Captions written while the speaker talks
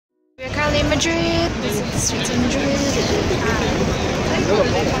We're currently in Madrid. This is the streets of Madrid.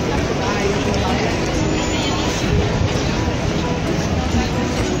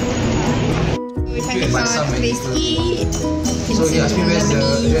 We're trying to find a place to eat. It's a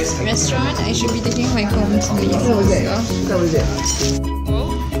Lebanese restaurant. I should be taking my phone to leave.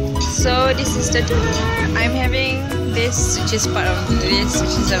 So this is the tour. I'm having this, which is part of this,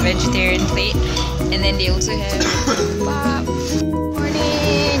 which is a vegetarian plate, and then they also have kebab.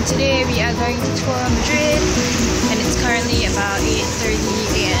 Morning. Today we are going to tour Madrid, and it's currently about 8:30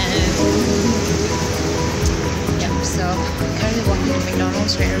 a.m. Yep. So I'm currently walking to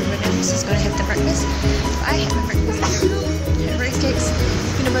McDonald's where everyone else is gonna have their breakfast. I had my breakfast. I had rice cakes,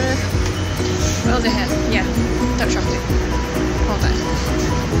 peanut butter. What else I had? Yeah, dark chocolate. All that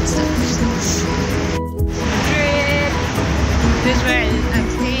stuff. Madrid. This is where I'm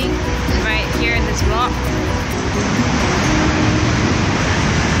staying, right here in this block.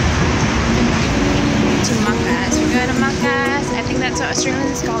 To Macas. We're going to Macas. I think that's what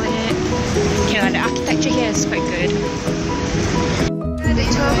Australians call it. Yeah, the architecture here is quite good. The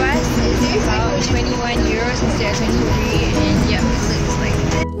tour bus is about 21 euros instead of 23, and yeah, it looks like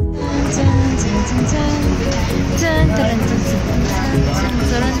that.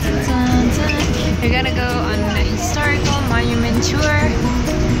 We're gonna go on the historical monument tour.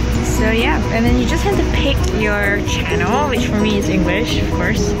 So yeah, and then you just have to pick your channel, which for me is English, of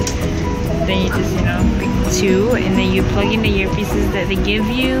course. Then you just, you know, pick 2, and then you plug in the earpieces that they give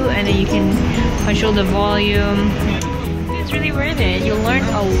you, and then you can control the volume. It's really worth it. You'll learn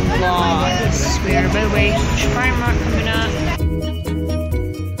a lot, I swear. By the way, Primark coming up.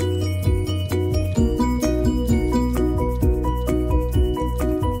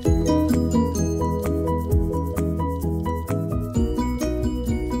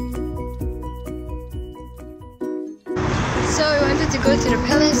 So we wanted to go to the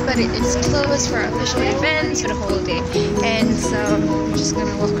palace, but it is closed for official events for the whole day, and so I'm just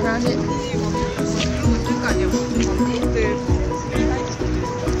gonna walk around it.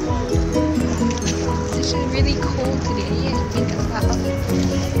 It's actually really cold today. I think about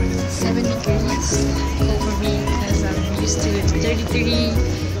 7 degrees cold for me because I'm used to 33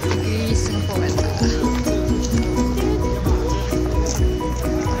 degrees Singapore weather.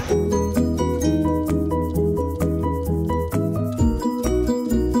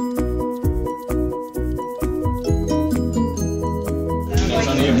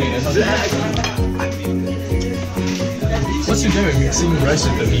 What's your name with mixing rice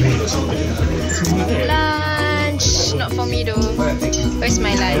with the bean or something? Lunch! Not for me though. Where's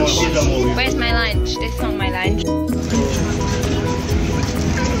my lunch? Where's my lunch? That's not my lunch.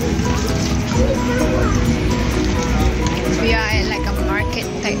 We are at like a market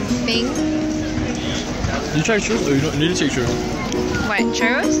type thing. You tried churros or you don't need to take churros? What?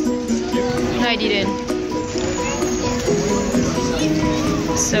 Churros? No, I didn't.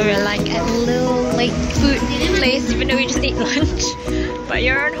 So we're like at a little like food place, even though we just ate lunch. But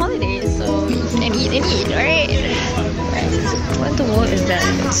you're on holiday, so you can eat and eat, right? What in the world is that?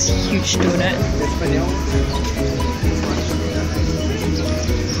 It's a huge donut.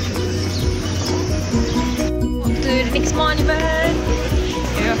 Walk to the next monument.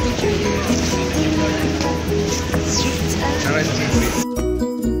 Here, I'll feature you. Streets.